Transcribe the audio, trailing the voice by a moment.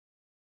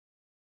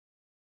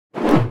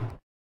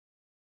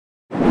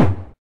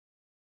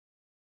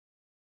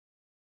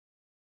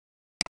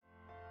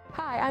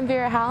Hi, I'm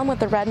Vira Hilam with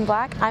the Red and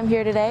Black. I'm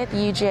here today at the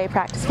UGA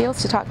practice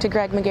fields to talk to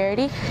Greg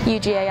McGarity,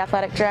 UGA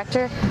Athletic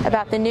Director,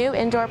 about the new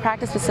indoor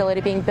practice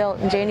facility being built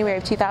in January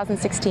of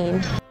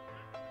 2016.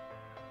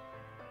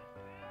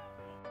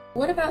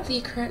 What about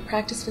the current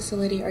practice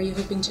facility are you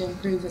hoping to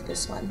improve with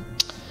this one?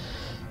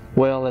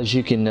 Well, as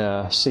you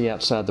can see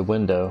outside the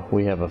window,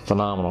 we have a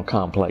phenomenal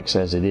complex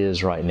as it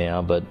is right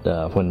now, but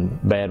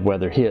when bad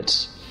weather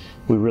hits,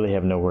 we really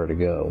have nowhere to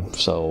go.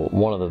 So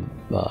one of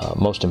the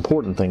most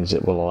important things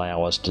it will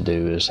allow us to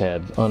do is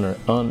have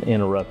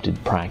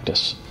uninterrupted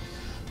practice.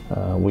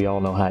 We all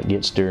know how it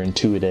gets during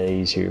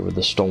two-a-days here with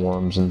the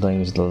storms and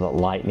things, the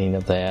lightning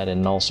of that,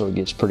 and also it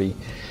gets pretty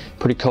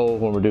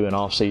cold when we're doing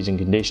off-season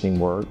conditioning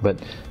work. But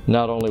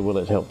not only will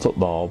it help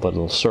football, but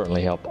it'll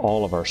certainly help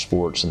all of our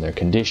sports in their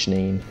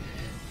conditioning,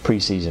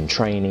 preseason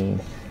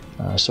training.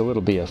 So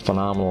it'll be a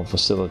phenomenal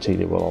facility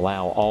that will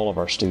allow all of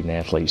our student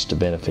athletes to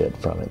benefit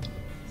from it.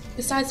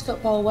 Besides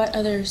football, what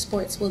other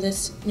sports will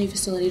this new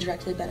facility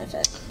directly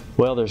benefit?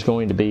 Well, there's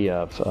going to be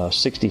a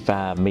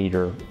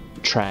 65-meter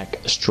track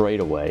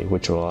straightaway,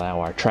 which will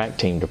allow our track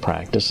team to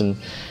practice. And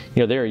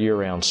you know, they're a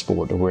year-round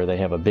sport where they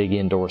have a big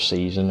indoor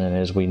season, and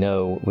as we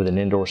know, with an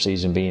indoor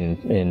season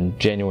being in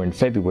January and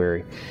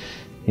February,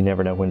 you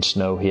never know when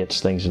snow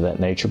hits, things of that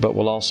nature. But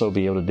we'll also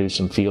be able to do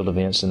some field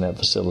events in that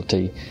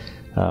facility.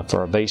 For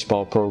our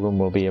baseball program,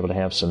 we'll be able to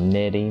have some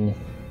netting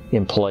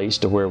in place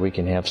to where we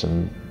can have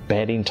some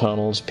batting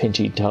tunnels,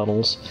 pinchy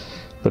tunnels.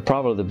 But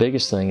probably the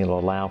biggest thing, it'll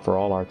allow for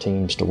all our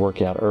teams to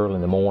work out early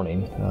in the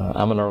morning.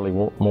 I'm an early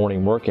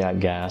morning workout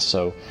guy,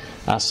 so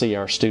I see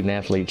our student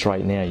athletes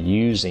right now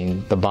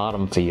using the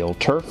bottom field,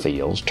 turf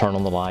fields, turn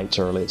on the lights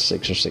early at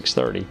 6 or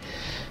 6:30.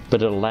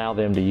 But it'll allow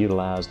them to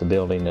utilize the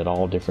building at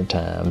all different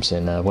times.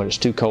 And when it's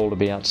too cold to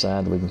be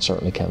outside, we can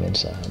certainly come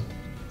inside.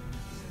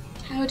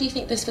 How do you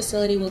think this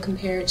facility will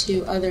compare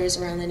to others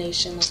around the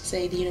nation, like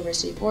say the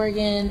University of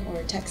Oregon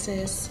or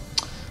Texas?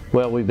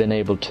 Well, we've been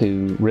able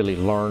to really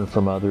learn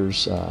from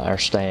others. Our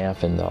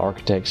staff and the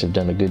architects have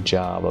done a good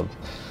job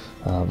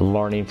of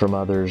learning from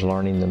others,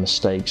 learning the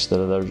mistakes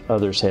that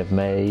others have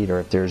made, or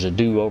if there's a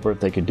do-over,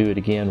 if they could do it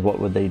again, what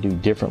would they do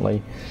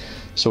differently?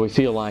 So we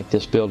feel like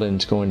this building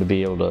is going to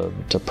be able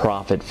to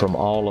profit from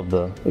all of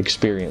the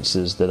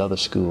experiences that other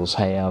schools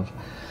have.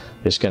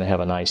 It's going to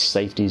have a nice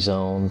safety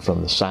zone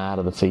from the side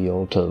of the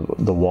field to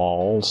the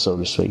walls, so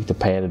to speak, the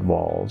padded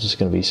walls. It's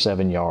going to be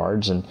 7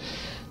 yards, and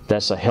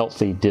that's a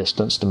healthy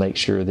distance to make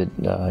sure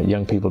that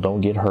young people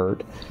don't get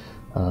hurt.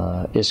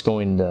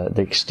 The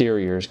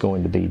exterior is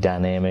going to be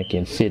dynamic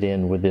and fit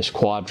in with this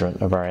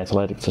quadrant of our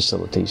athletic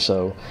facility.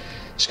 So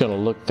it's going to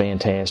look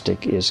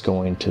fantastic. It's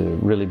going to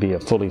really be a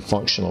fully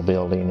functional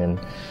building, and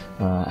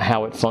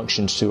how it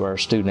functions to our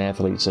student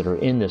athletes that are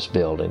in this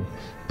building,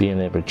 being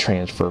able to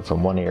transfer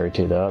from one area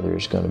to the other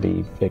is going to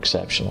be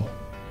exceptional.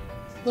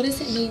 What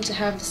does it mean to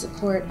have the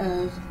support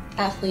of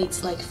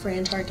athletes like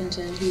Fran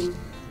Tarkenton, who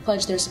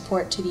pledged their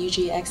support to the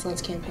UGA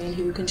Excellence Campaign,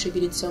 who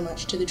contributed so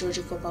much to the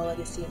Georgia football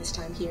legacy in his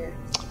time here?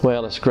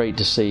 Well, it's great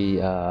to see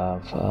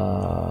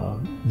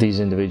these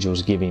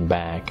individuals giving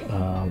back.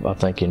 I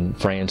think in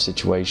Fran's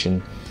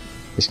situation,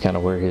 it's kind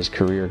of where his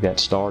career got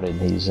started.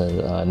 He's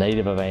a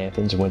native of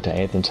Athens, went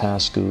to Athens High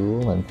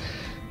School, and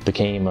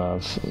became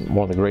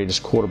one of the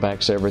greatest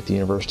quarterbacks ever at the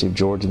University of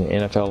Georgia, the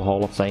NFL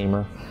Hall of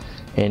Famer.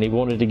 And he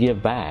wanted to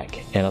give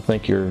back, and I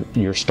think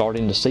you're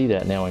starting to see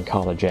that now in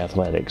college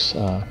athletics.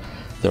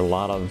 There are a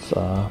lot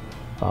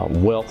of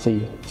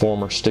wealthy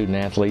former student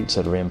athletes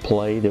that are in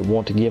play that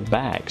want to give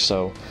back.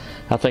 So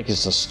I think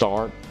it's the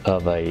start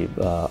of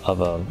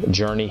a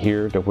journey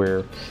here to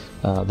where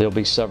there'll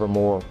be several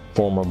more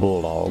former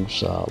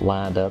Bulldogs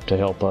lined up to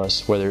help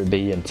us, whether it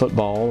be in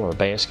football or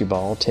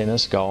basketball,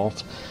 tennis,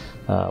 golf.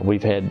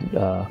 We've had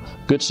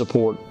good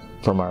support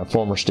from our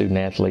former student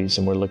athletes,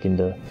 and we're looking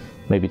to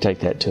maybe take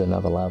that to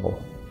another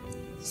level.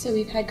 So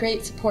we've had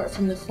great support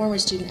from the former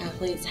student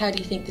athletes. How do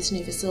you think this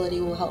new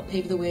facility will help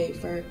pave the way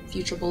for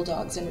future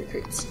Bulldogs and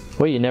recruits?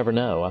 Well, you never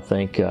know. I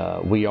think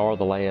we are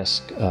the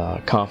last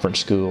conference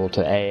school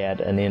to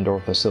add an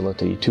indoor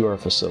facility to our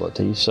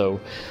facility, so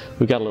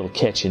we've got a little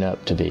catching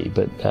up to be,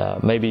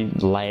 but maybe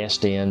the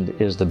last end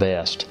is the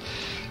best.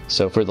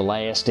 So for the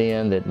last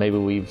end, that maybe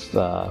we've,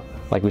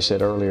 like we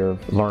said earlier,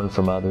 learned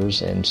from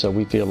others, and so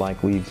we feel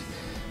like we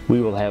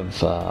will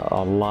have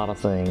a lot of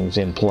things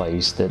in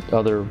place that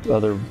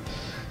other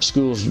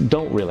schools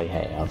don't really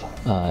have,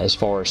 as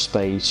far as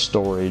space,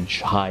 storage,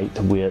 height,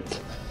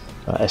 width,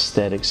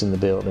 aesthetics in the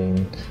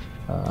building,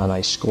 a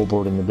nice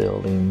scoreboard in the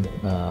building,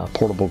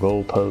 portable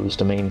goal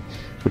post. I mean,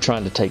 we're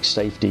trying to take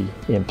safety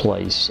in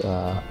place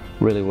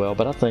really well,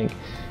 but I think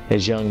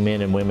as young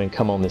men and women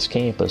come on this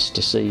campus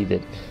to see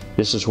that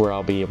this is where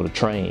I'll be able to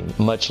train,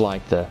 much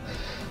like the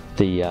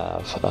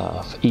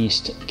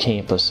East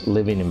Campus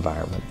living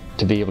environment,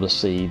 to be able to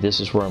see this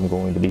is where I'm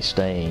going to be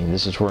staying,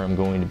 this is where I'm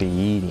going to be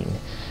eating,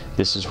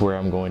 this is where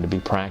I'm going to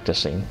be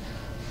practicing.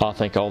 I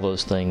think all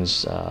those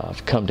things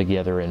come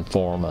together in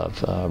form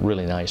of a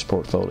really nice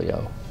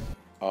portfolio.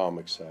 Oh, I'm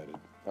excited.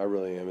 I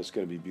really am. It's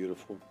going to be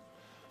beautiful.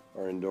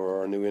 Our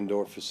new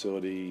indoor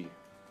facility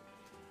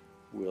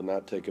will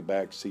not take a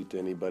back seat to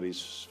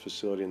anybody's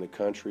facility in the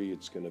country.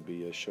 It's going to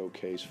be a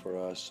showcase for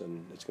us,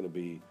 and it's going to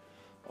be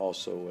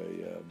also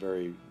a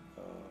very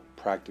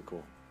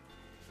practical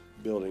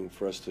building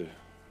for us to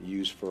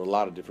use for a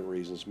lot of different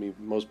reasons.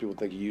 Most people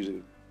think you use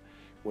it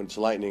when it's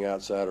lightning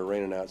outside or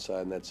raining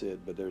outside and that's it,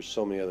 but there's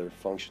so many other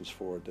functions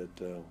for it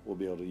that we'll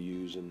be able to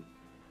use, and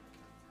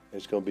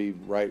it's going to be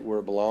right where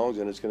it belongs,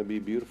 and it's going to be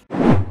beautiful.